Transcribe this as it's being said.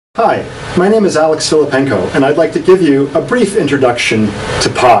Hi, my name is Alex Filippenko, and I'd like to give you a brief introduction to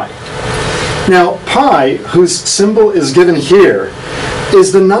pi. Now, pi, whose symbol is given here,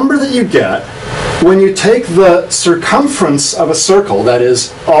 is the number that you get when you take the circumference of a circle, that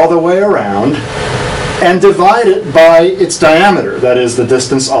is, all the way around, and divide it by its diameter, that is, the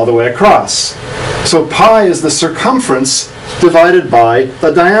distance all the way across. So pi is the circumference divided by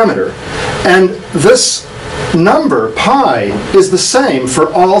the diameter. And this number, pi, is the same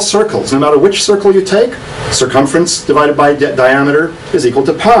for all circles. No matter which circle you take, circumference divided by diameter is equal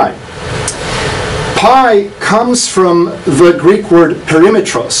to pi. Pi comes from the Greek word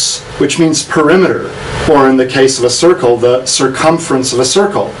perimetros, which means perimeter, or in the case of a circle, the circumference of a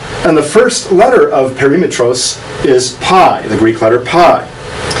circle. And the first letter of perimetros is pi, the Greek letter pi.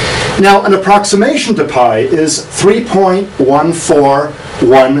 Now, an approximation to pi is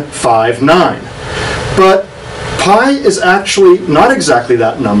 3.14159. But pi is actually not exactly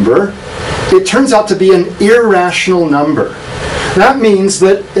that number. It turns out to be an irrational number. That means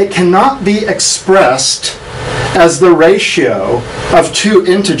that it cannot be expressed as the ratio of two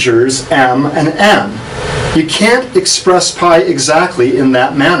integers, m and n. You can't express pi exactly in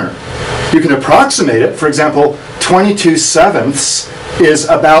that manner. You can approximate it. For example, 22/7 is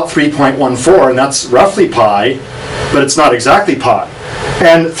about 3.14, and that's roughly pi, but it's not exactly pi.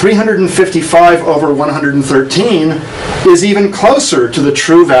 And 355 over 113 is even closer to the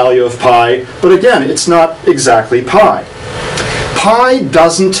true value of pi, but again, it's not exactly pi. Pi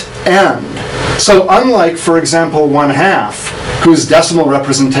doesn't end. So unlike, for example, 1/2, whose decimal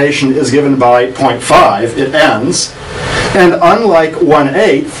representation is given by 0.5, it ends, and unlike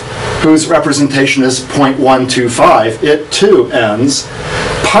 1/8, whose representation is 0.125, it too ends,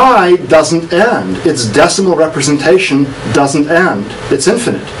 pi doesn't end. Its decimal representation doesn't end. It's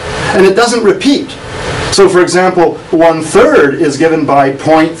infinite. And it doesn't repeat. So for example, 1/3 is given by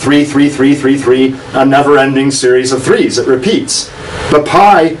 0.33333, a never-ending series of threes. It repeats. But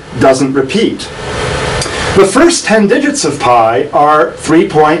pi doesn't repeat. The first 10 digits of pi are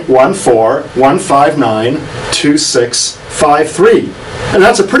 3.141592653. And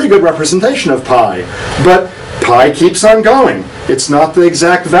that's a pretty good representation of pi. But pi keeps on going. It's not the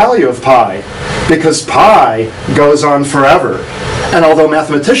exact value of pi, because pi goes on forever. And although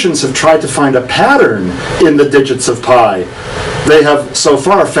mathematicians have tried to find a pattern in the digits of pi, they have so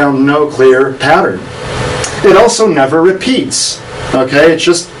far found no clear pattern. It also never repeats. Okay, it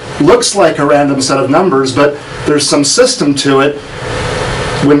just looks like a random set of numbers, but there's some system to it.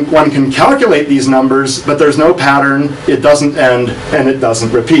 When one can calculate these numbers, but there's no pattern, it doesn't end, and it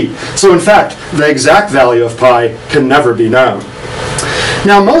doesn't repeat. So in fact, the exact value of pi can never be known.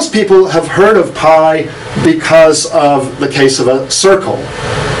 Now, most people have heard of pi because of the case of a circle.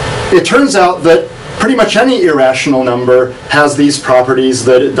 It turns out that pretty much any irrational number has these properties,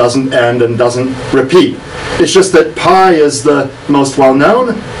 that it doesn't end and doesn't repeat. It's just that pi is the most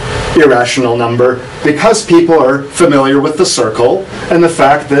well-known irrational number because people are familiar with the circle and the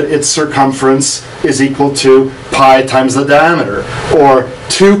fact that its circumference is equal to pi times the diameter, or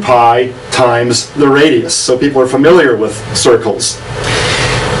 2 pi times the radius. So people are familiar with circles.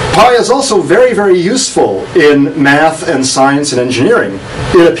 Pi is also very, very useful in math and science and engineering.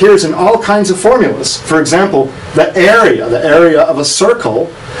 It appears in all kinds of formulas. For example, the area of a circle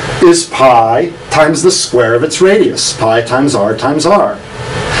is pi times the square of its radius, pi times r times r.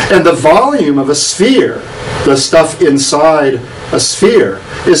 And the volume of a sphere, the stuff inside a sphere,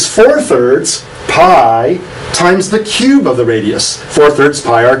 is 4/3 pi times the cube of the radius, 4/3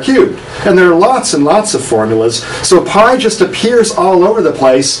 pi r cubed. And there are lots and lots of formulas. So pi just appears all over the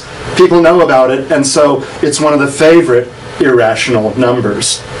place. People know about it, and so it's one of the favorite irrational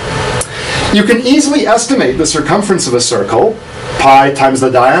numbers. You can easily estimate the circumference of a circle, pi times the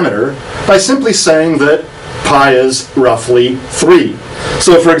diameter, by simply saying that pi is roughly 3.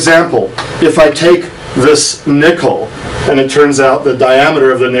 So for example, if I take this nickel, and it turns out the diameter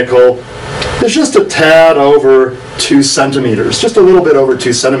of the nickel is just a tad over 2 centimeters, just a little bit over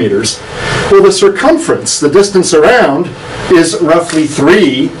 2 centimeters. Well, the circumference, the distance around, is roughly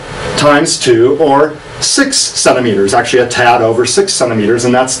 3 times 2, or 6 centimeters, actually a tad over 6 centimeters,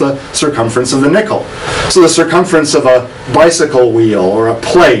 and that's the circumference of the nickel. So the circumference of a bicycle wheel or a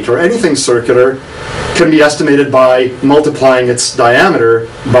plate or anything circular can be estimated by multiplying its diameter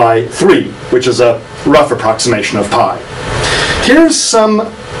by 3, which is a rough approximation of pi. Here's some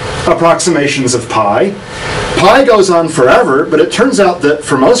approximations of pi. Pi goes on forever, but it turns out that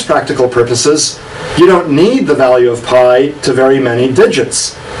for most practical purposes, you don't need the value of pi to very many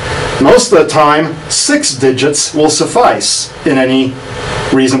digits. Most of the time, 6 digits will suffice in any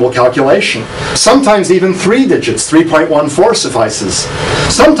reasonable calculation. Sometimes even 3 digits, 3.14 suffices.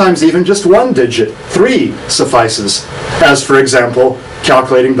 Sometimes even just 1 digit, 3 suffices, as for example,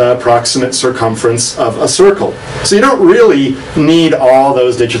 calculating the approximate circumference of a circle. So you don't really need all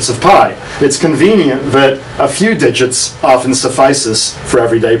those digits of pi. It's convenient that a few digits often suffices for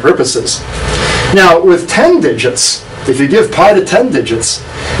everyday purposes. Now, with 10 digits, if you give pi to 10 digits,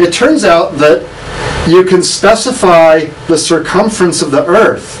 it turns out that you can specify the circumference of the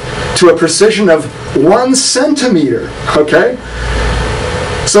Earth to a precision of 1 centimeter, okay?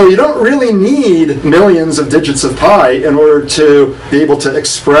 So you don't really need millions of digits of pi in order to be able to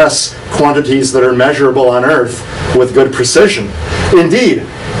express quantities that are measurable on Earth with good precision. Indeed,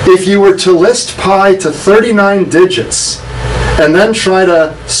 if you were to list pi to 39 digits and then try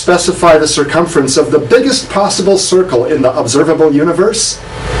to specify the circumference of the biggest possible circle in the observable universe,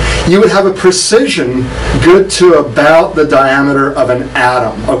 you would have a precision good to about the diameter of an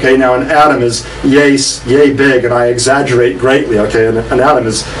atom. Okay, now an atom is yay big, and I exaggerate greatly. Okay, an atom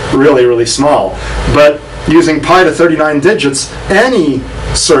is really, really small. But using pi to 39 digits, any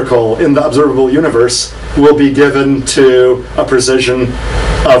circle in the observable universe will be given to a precision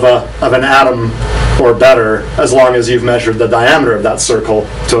of an atom or better, as long as you've measured the diameter of that circle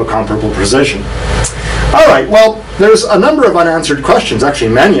to a comparable precision. All right, well, there's a number of unanswered questions,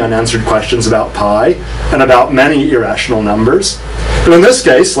 actually many unanswered questions about pi and about many irrational numbers. But in this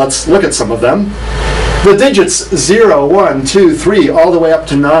case, let's look at some of them. The digits 0, 1, 2, 3, all the way up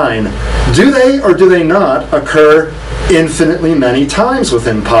to 9, do they or do they not occur infinitely many times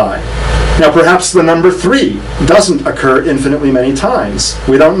within pi? Now, perhaps the number 3 doesn't occur infinitely many times.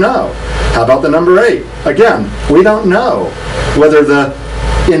 We don't know. How about the number 8? Again, we don't know whether the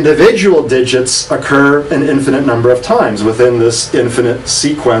individual digits occur an infinite number of times within this infinite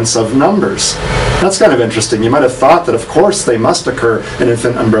sequence of numbers. That's kind of interesting. You might have thought that, of course, they must occur an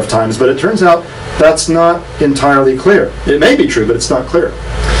infinite number of times, but it turns out that's not entirely clear. It may be true, but it's not clear.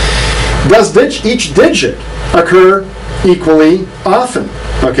 Does each digit occur equally often?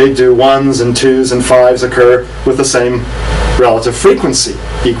 Okay, do 1s and 2s and 5s occur with the same relative frequency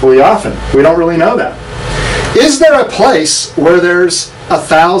equally often? We don't really know that. Is there a place where there's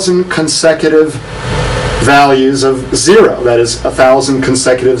 1,000 consecutive values of 0? That is, 1,000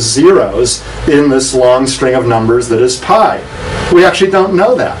 consecutive zeros in this long string of numbers that is pi. We actually don't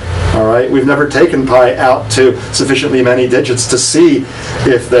know that. All right, we've never taken pi out to sufficiently many digits to see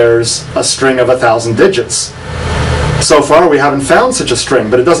if there's a string of 1,000 digits. So far, we haven't found such a string,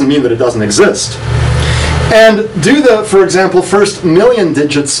 but it doesn't mean that it doesn't exist. And do the, for example, first million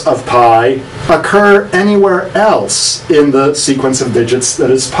digits of pi occur anywhere else in the sequence of digits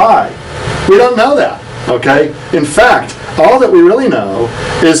that is pi? We don't know that, okay? In fact, all that we really know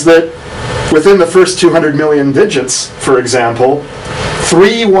is that within the first 200 million digits, for example,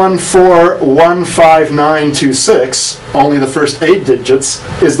 314,15926, only the first 8 digits,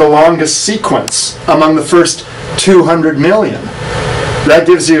 is the longest sequence among the first 200 million. That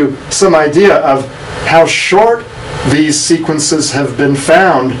gives you some idea of how short these sequences have been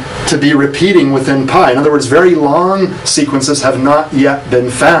found to be repeating within pi. In other words, very long sequences have not yet been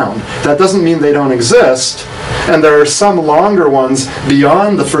found. That doesn't mean they don't exist, and there are some longer ones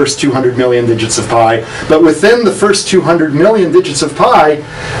beyond the first 200 million digits of pi, but within the first 200 million digits of pi,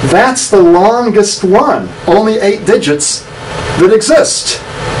 that's the longest one, only 8 digits that exist.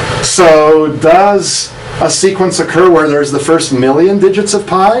 So does a sequence occur where there's the first million digits of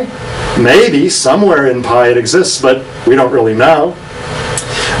pi? Maybe somewhere in pi it exists, but we don't really know.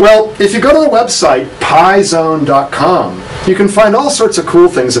 Well, if you go to the website pizone.com, you can find all sorts of cool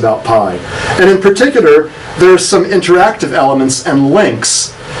things about pi. And in particular, there's some interactive elements and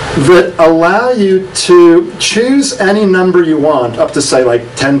links that allow you to choose any number you want, up to say like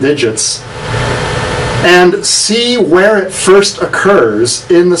 10 digits, and see where it first occurs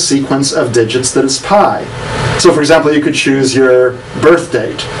in the sequence of digits that is pi. So for example, you could choose your birth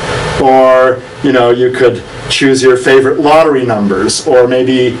date, or you could choose your favorite lottery numbers, or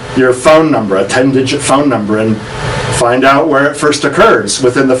maybe your phone number, a 10-digit phone number, and find out where it first occurs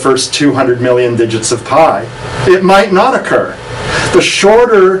within the first 200 million digits of pi. It might not occur. The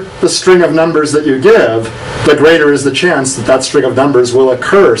shorter the string of numbers that you give, the greater is the chance that that string of numbers will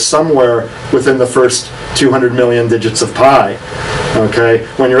occur somewhere within the first 200 million digits of pi. Okay?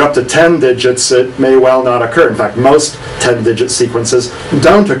 When you're up to 10 digits, it may well not occur. In fact, most 10-digit sequences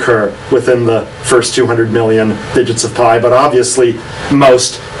don't occur within the first 200 million digits of pi, but obviously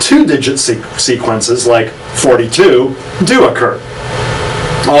most 2-digit sequences, like 42, do occur.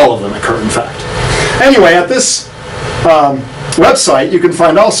 All of them occur, in fact. Anyway, at this website, you can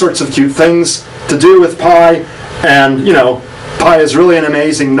find all sorts of cute things to do with pi, and Pi is really an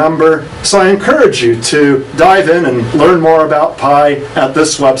amazing number, so I encourage you to dive in and learn more about pi at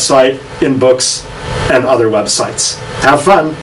this website, in books, and other websites. Have fun!